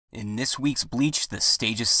In this week's Bleach, the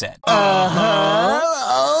stage is set. Oh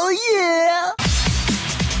yeah!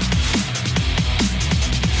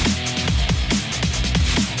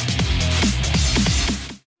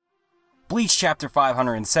 Bleach Chapter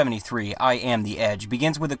 573, I Am the Edge,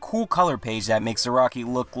 begins with a cool color page that makes Zaraki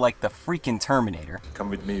look like the freaking Terminator. Come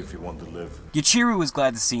with me if you want to live. Yachiru is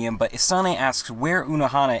glad to see him, but Isane asks where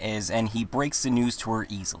Unohana is, and he breaks the news to her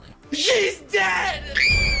easily. She's dead!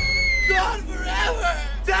 Gone forever!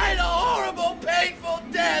 Died a horrible, painful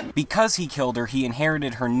death! Because he killed her, he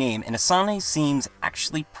inherited her name, and Isane seems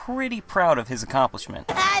actually pretty proud of his accomplishment.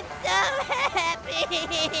 I'm so happy!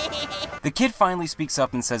 The kid finally speaks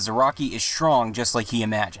up and says Zaraki is strong just like he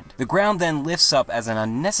imagined. The ground then lifts up as an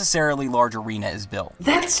unnecessarily large arena is built.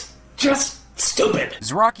 That's just stupid.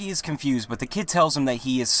 Zaraki is confused, but the kid tells him that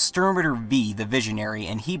he is Sternritter V, the Visionary,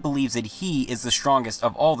 and he believes that he is the strongest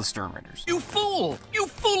of all the Sternritters. You fool! You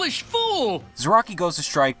foolish fool! Zaraki goes to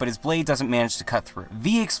strike, but his blade doesn't manage to cut through.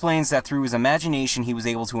 V explains that through his imagination he was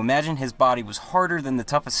able to imagine his body was harder than the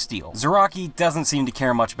toughest steel. Zaraki doesn't seem to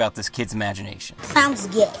care much about this kid's imagination. Sounds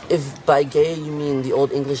gay. If by gay you mean the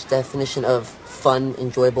old English definition of fun,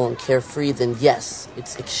 enjoyable, and carefree, then yes,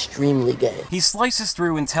 it's extremely gay. He slices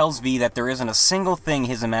through and tells V that there isn't a single thing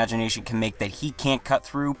his imagination can make that he can't cut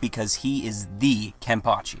through because he is the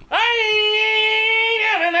Kenpachi.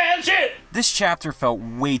 This chapter felt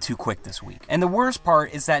way too quick this week, and the worst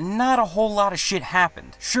part is that not a whole lot of shit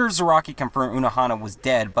happened. Sure, Zaraki confirmed Unohana was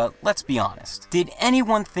dead, but let's be honest. Did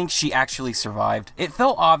anyone think she actually survived? It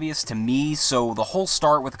felt obvious to me, so the whole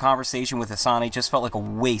start with the conversation with Isane just felt like a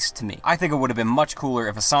waste to me. I think it would have been much cooler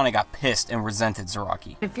if Isane got pissed and resented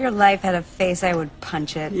Zaraki. If your life had a face, I would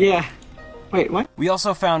punch it. Yeah. Wait, what? We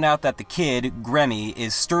also found out that the kid, Gremmy,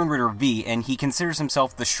 is Sternritter V, and he considers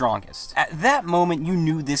himself the strongest. At that moment, you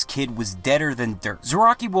knew this kid was deader than dirt.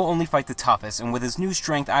 Zaraki will only fight the toughest, and with his new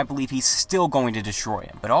strength, I believe he's still going to destroy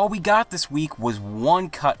him. But all we got this week was one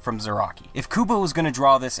cut from Zaraki. If Kubo was going to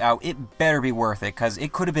draw this out, it better be worth it, because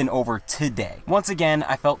it could have been over today. Once again,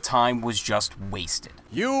 I felt time was just wasted.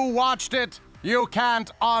 You watched it! You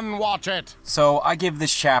can't unwatch it! So I give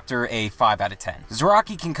this chapter a 5 out of 10.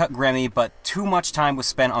 Zaraki can cut Gremmy, but too much time was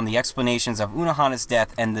spent on the explanations of Unohana's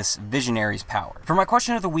death and this Visionary's power. For my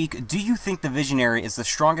question of the week, do you think the Visionary is the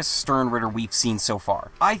strongest Sternritter we've seen so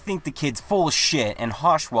far? I think the kid's full of shit, and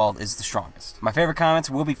Hoshwald is the strongest. My favorite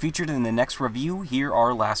comments will be featured in the next review. Here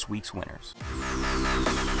are last week's winners.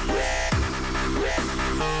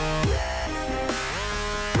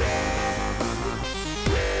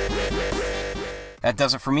 That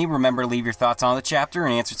does it for me. Remember to leave your thoughts on the chapter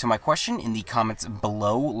and answer to my question in the comments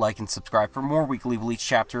below. Like and subscribe for more weekly Bleach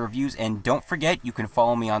chapter reviews, and don't forget you can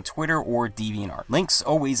follow me on Twitter or DeviantArt. Links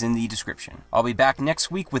always in the description. I'll be back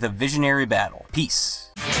next week with a visionary battle.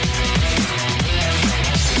 Peace.